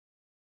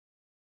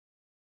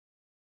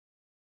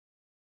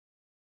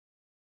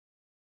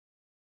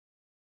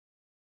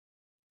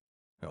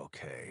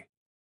Okay,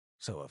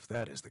 so if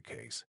that is the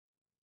case,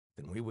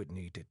 then we would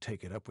need to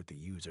take it up with the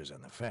users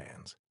and the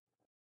fans,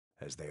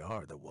 as they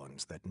are the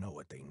ones that know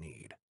what they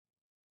need,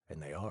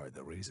 and they are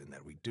the reason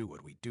that we do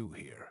what we do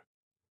here.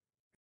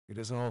 It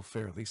is all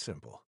fairly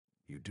simple.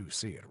 You do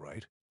see it,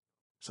 right?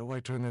 So I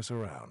turn this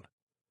around.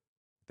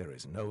 There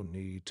is no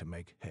need to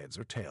make heads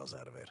or tails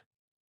out of it.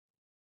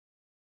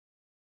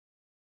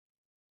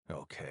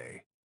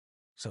 Okay,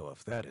 so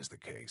if that is the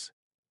case,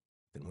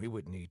 then we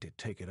would need to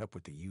take it up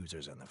with the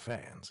users and the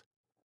fans,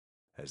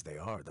 as they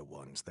are the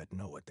ones that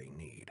know what they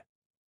need,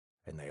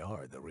 and they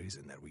are the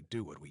reason that we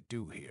do what we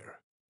do here.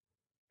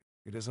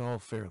 It is all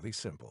fairly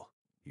simple.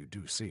 You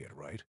do see it,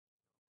 right?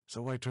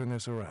 So I turn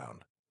this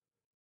around.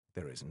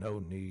 There is no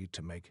need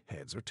to make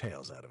heads or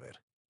tails out of it.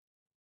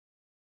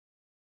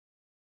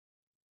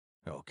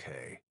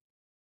 Okay,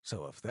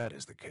 so if that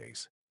is the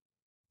case,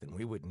 then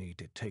we would need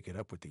to take it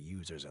up with the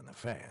users and the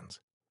fans,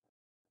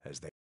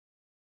 as they...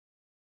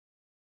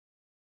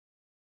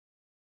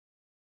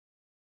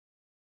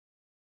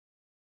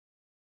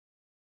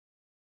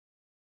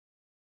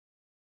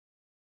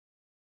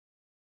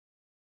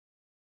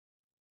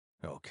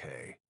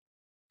 Okay,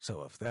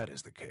 so if that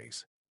is the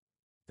case,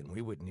 then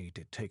we would need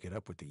to take it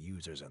up with the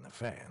users and the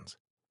fans,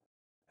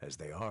 as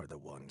they are the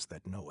ones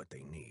that know what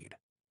they need,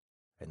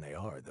 and they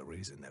are the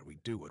reason that we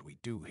do what we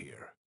do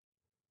here.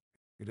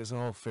 It is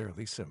all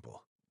fairly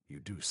simple. You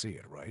do see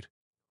it, right?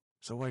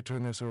 So I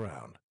turn this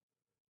around.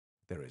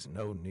 There is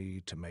no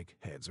need to make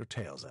heads or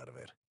tails out of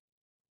it.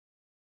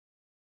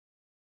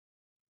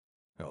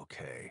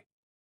 Okay,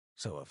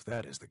 so if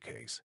that is the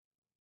case,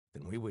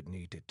 then we would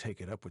need to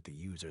take it up with the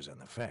users and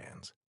the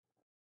fans,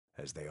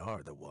 as they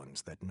are the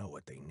ones that know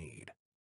what they need,